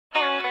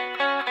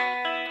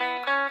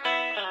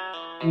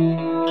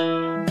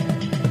You're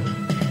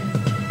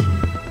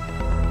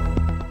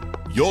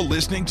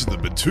listening to the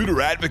Betoota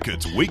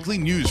Advocate's weekly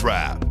news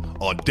wrap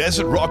on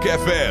Desert Rock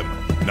FM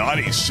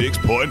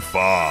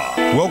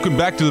 96.5. Welcome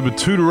back to the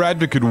Betoota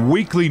Advocate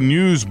weekly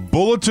news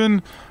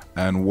bulletin,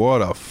 and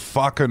what a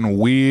fucking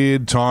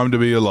weird time to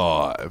be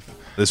alive.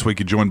 This week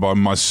you're joined by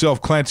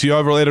myself, Clancy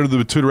Overall, editor of the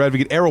Betoota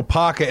Advocate. Errol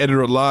Parker,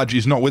 editor-at-large,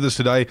 is not with us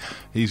today.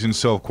 He's in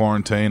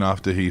self-quarantine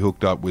after he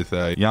hooked up with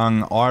a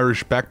young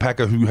Irish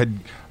backpacker who had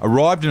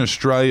arrived in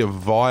Australia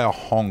via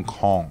Hong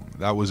Kong.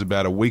 That was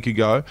about a week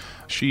ago.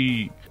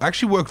 She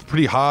actually worked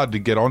pretty hard to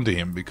get onto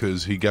him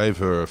because he gave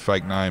her a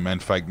fake name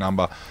and fake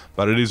number,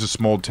 but it is a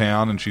small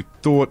town and she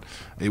thought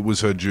it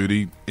was her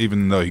duty,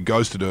 even though he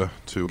ghosted her,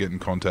 to get in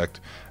contact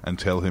and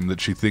tell him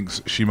that she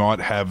thinks she might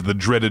have the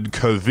dreaded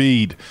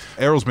COVID.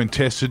 Errol's been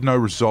tested, no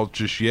result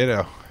just yet.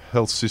 Our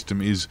health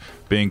system is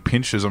being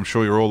pinched, as I'm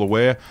sure you're all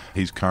aware.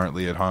 He's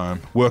currently at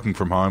home, working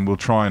from home. We'll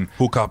try and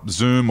hook up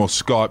Zoom or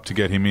Skype to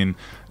get him in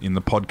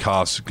the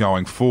podcast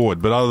going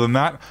forward. But other than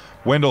that,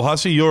 Wendell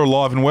Hussey, you're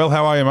alive and well.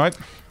 How are you, mate?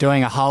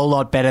 Doing a whole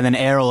lot better than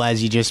Errol,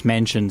 as you just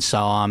mentioned, so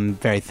I'm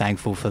very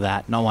thankful for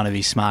that. Not one of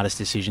his smartest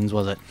decisions,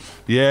 was it?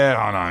 Yeah,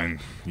 I know.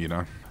 You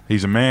know,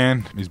 he's a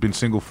man. He's been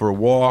single for a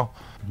while.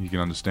 You can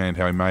understand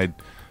how he made,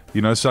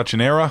 such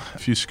an error. A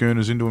few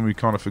schooners into him, we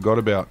kind of forgot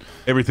about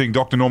everything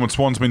Dr. Norman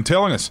Swan's been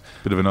telling us.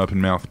 Bit of an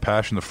open-mouthed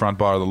pash in the front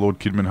bar of the Lord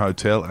Kidman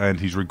Hotel, and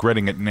he's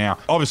regretting it now.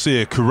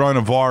 Obviously, a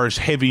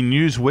coronavirus-heavy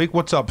news week.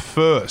 What's up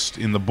first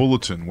in the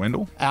bulletin,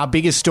 Wendell? Our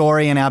biggest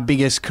story and our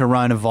biggest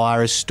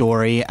coronavirus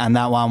story, and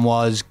that one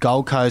was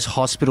Gold Coast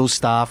hospital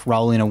staff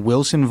roll in a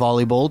Wilson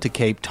volleyball to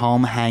keep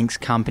Tom Hanks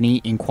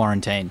company in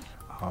quarantine.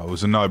 Oh, it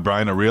was a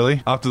no-brainer,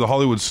 really. After the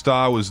Hollywood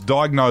star was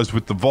diagnosed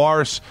with the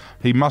virus,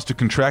 he must have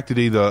contracted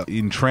either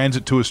in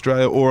transit to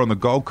Australia or on the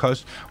Gold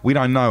Coast. We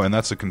don't know, and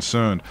that's a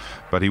concern.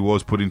 But he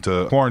was put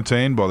into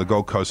quarantine by the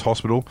Gold Coast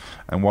Hospital,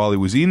 and while he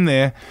was in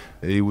there,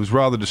 he was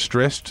rather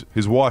distressed.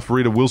 His wife,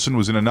 Rita Wilson,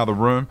 was in another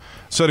room.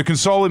 So to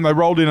console him, they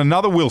rolled in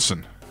another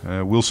Wilson.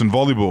 Wilson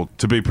volleyball,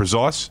 to be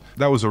precise.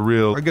 That was a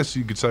real, I guess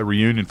you could say,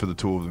 reunion for the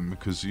two of them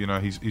because,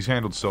 he's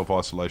handled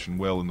self-isolation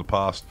well in the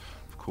past.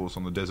 Course,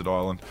 on the desert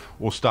island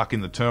or stuck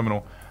in the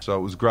terminal, so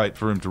it was great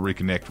for him to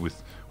reconnect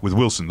with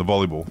Wilson, the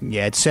volleyball.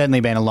 Yeah, it's certainly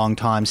been a long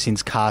time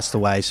since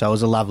Castaway, so it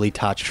was a lovely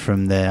touch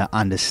from the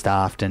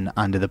understaffed and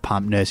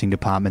under-the-pump nursing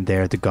department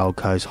there at the Gold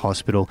Coast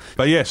Hospital.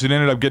 But yes, it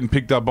ended up getting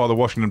picked up by the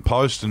Washington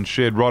Post and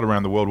shared right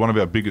around the world. One of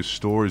our biggest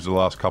stories of the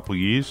last couple of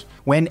years.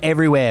 Went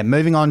everywhere.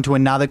 Moving on to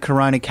another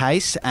corona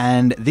case,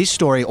 and this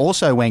story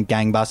also went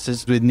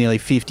gangbusters with nearly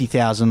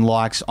 50,000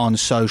 likes on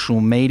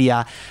social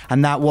media,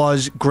 and that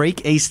was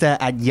Greek Easter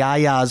at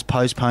Yaya's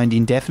postponed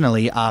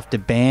indefinitely after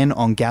ban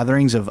on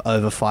gatherings of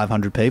over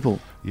 500 people.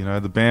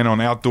 The ban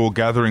on outdoor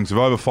gatherings of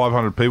over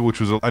 500 people, which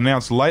was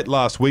announced late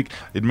last week.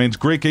 It means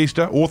Greek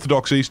Easter,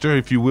 Orthodox Easter,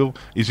 if you will,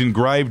 is in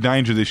grave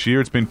danger this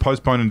year. It's been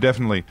postponed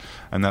indefinitely,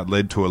 and that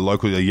led to a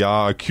local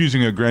Yaya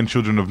accusing her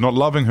grandchildren of not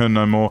loving her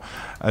no more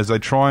as they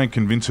try and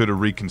convince her to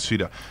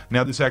reconsider.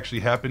 Now, this actually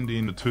happened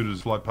in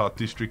Betoota's Flight Path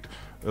district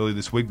earlier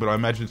this week, but I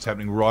imagine it's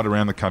happening right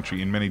around the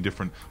country in many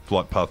different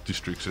flight path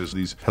districts as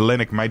these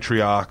Hellenic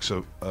matriarchs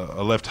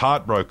are left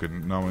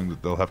heartbroken knowing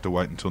that they'll have to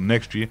wait until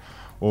next year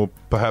or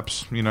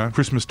perhaps,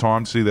 Christmas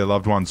time to see their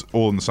loved ones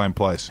all in the same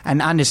place.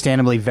 And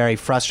understandably very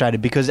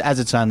frustrated because as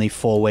it's only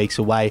 4 weeks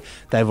away,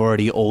 they've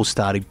already all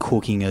started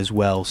cooking as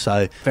well.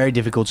 So very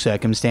difficult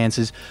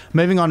circumstances.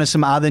 Moving on to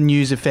some other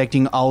news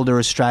affecting older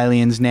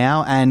Australians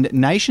now, and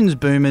nation's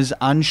boomers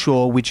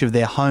unsure which of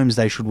their homes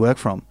they should work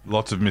from.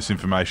 Lots of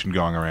misinformation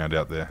going around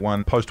out there.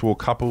 One post-war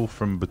couple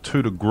from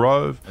Betoota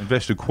Grove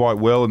invested quite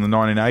well in the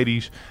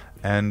 1980s,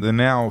 and they're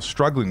now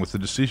struggling with the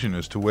decision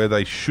as to where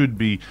they should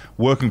be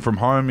working from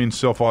home in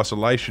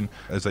self-isolation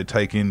as they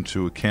take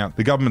into account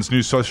the government's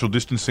new social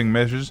distancing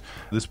measures.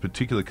 This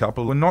particular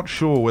couple were not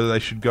sure whether they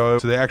should go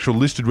to their actual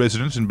listed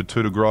residence in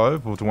Betoota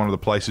Grove or to one of the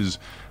places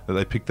that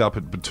they picked up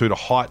at Betoota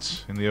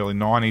Heights in the early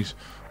 90s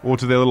or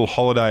to their little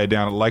holiday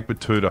down at Lake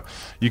Betoota.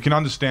 You can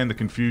understand the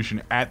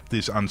confusion at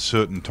this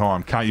uncertain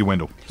time, can't you,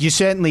 Wendell? You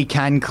certainly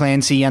can,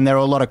 Clancy, and there are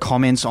a lot of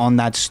comments on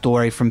that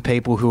story from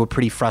people who were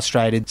pretty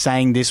frustrated,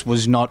 saying this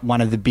was not one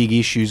of the big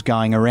issues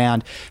going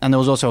around. And there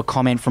was also a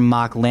comment from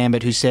Mark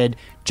Lambert who said,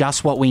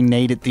 just what we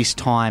need at this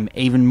time,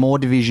 even more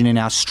division in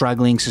our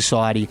struggling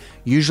society.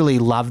 Usually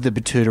love the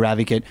Betoota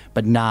Advocate,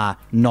 but nah,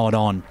 not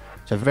on.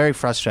 So very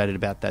frustrated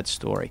about that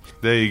story.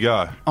 There you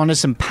go. On to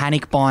some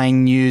panic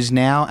buying news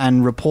now,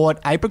 and report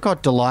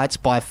Apricot Delights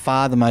by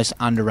far the most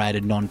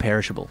underrated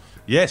non-perishable.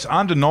 Yes,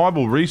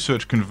 undeniable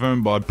research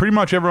confirmed by pretty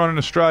much everyone in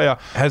Australia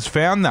has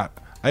found that.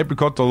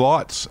 Apricot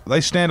Delights, they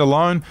stand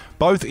alone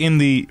both in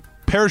the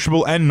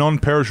perishable and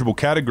non-perishable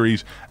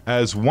categories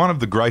as one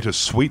of the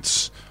greatest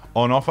sweets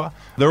on offer.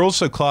 They're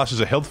also classed as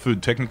a health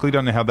food technically.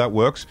 Don't know how that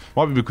works.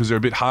 Might be because they're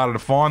a bit harder to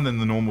find than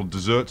the normal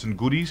desserts and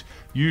goodies.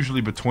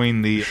 Usually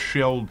between the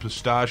shelled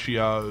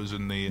pistachios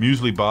and the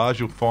muesli bars,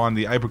 you'll find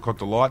the apricot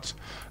delights.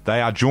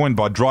 They are joined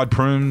by dried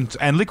prunes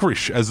and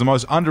licorice as the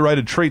most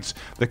underrated treats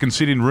that can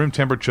sit in room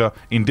temperature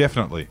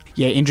indefinitely.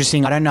 Yeah,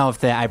 interesting. I don't know if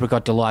the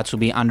apricot delights will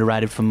be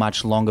underrated for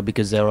much longer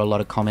because there were a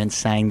lot of comments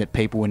saying that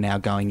people were now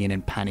going in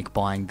and panic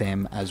buying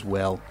them as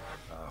well.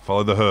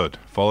 Follow the herd.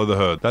 Follow the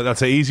herd. That's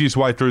the easiest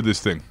way through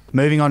this thing.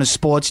 Moving on to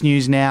sports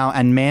news now,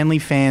 and Manly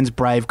fans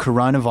brave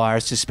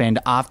coronavirus to spend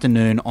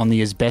afternoon on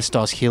the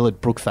asbestos hill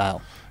at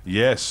Brookvale.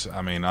 Yes,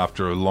 I mean,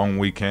 after a long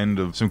weekend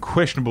of some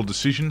questionable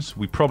decisions,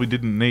 we probably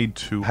didn't need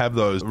to have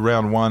those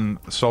round one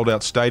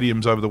sold-out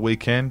stadiums over the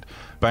weekend.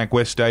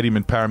 Bankwest Stadium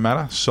in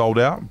Parramatta, sold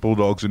out.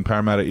 Bulldogs and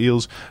Parramatta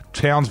Eels.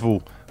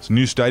 Townsville, it's a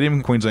new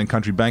stadium, Queensland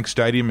Country Bank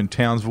Stadium in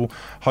Townsville,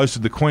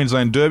 hosted the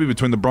Queensland Derby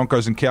between the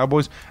Broncos and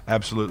Cowboys,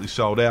 absolutely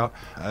sold out,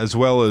 as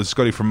well as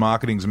Scotty from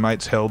Marketing's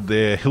mates held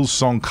their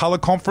Hillsong Colour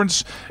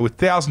Conference with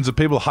thousands of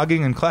people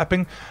hugging and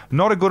clapping.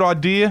 Not a good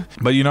idea,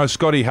 but you know,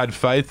 Scotty had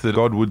faith that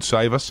God would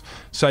save us,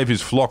 save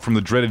his flock from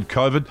the dreaded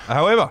COVID.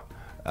 However,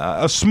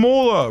 a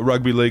smaller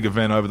rugby league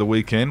event over the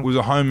weekend was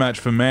a home match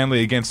for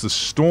Manly against the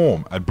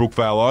Storm at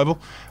Brookvale Oval,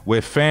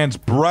 where fans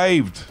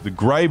braved the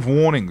grave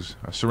warnings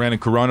surrounding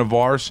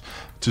coronavirus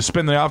to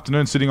spend the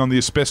afternoon sitting on the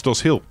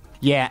asbestos hill.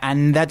 Yeah,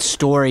 and that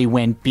story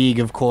went big,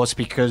 of course,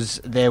 because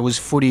there was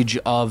footage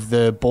of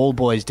the ball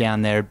boys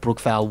down there at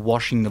Brookvale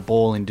washing the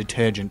ball in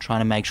detergent,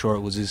 trying to make sure it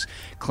was as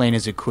clean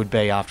as it could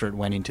be after it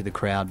went into the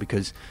crowd,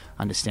 because,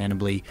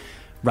 understandably,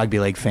 rugby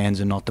league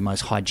fans are not the most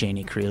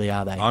hygienic, really,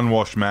 are they?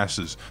 Unwashed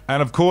masses.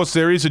 And of course,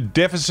 there is a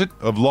deficit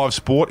of live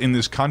sport in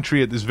this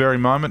country at this very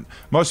moment.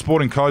 Most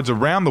sporting codes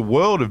around the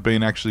world have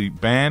been actually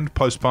banned,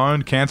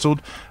 postponed,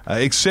 cancelled,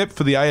 except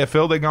for the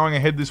AFL. They're going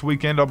ahead this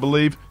weekend, I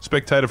believe,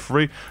 spectator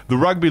free. The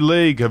Rugby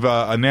League have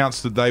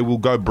announced that they will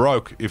go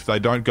broke if they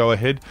don't go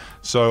ahead.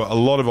 So a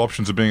lot of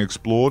options are being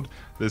explored.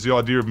 There's the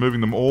idea of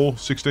moving them all,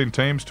 16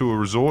 teams, to a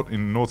resort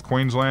in North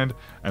Queensland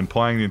and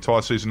playing the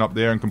entire season up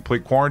there in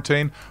complete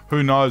quarantine.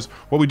 Who knows?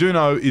 What we do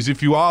know is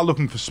if you are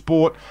looking for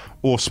sport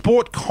or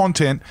sport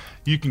content,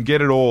 you can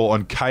get it all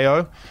on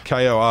KO.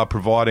 KO are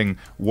providing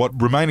what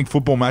remaining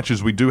football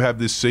matches we do have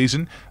this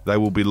season. They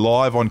will be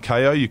live on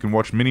KO. You can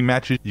watch mini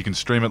matches. You can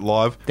stream it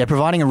live. They're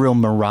providing a real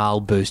morale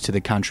boost to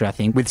the country, I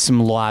think, with some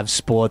live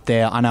sport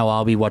there. I know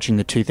I'll be watching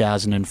the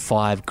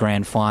 2005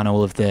 grand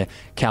final of the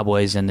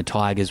Cowboys and the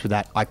Tigers with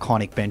that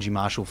iconic Benji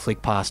Marshall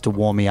flick pass to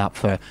warm me up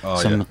for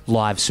some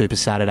live Super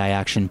Saturday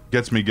action.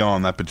 Gets me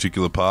going, that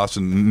particular pass.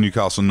 And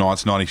Newcastle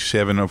Knights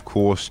 97, of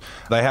course.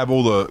 They have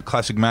all the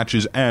classic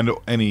matches and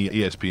any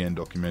ESPN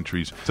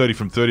documentaries. 30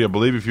 from 30, I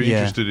believe. If you're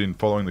interested in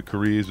following the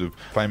careers of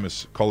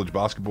famous college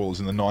basketballers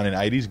in the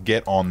 1980s,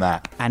 get on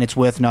that. And it's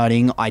worth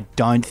noting, I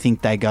don't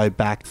think they go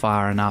back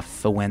far enough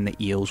for when the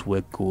Eels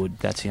were good.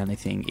 That's the only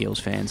thing, Eels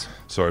fans.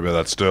 Sorry about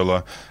that,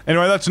 Sterlo.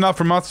 Anyway, that's enough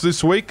from us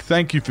this week.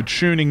 Thank you for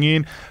tuning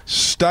in.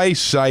 Stay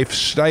safe,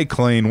 stay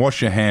clean,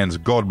 wash your hands.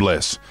 God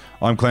bless.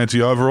 I'm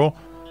Clancy Overall.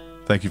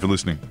 Thank you for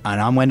listening.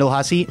 And I'm Wendell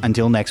Hussey.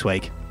 Until next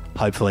week,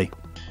 hopefully.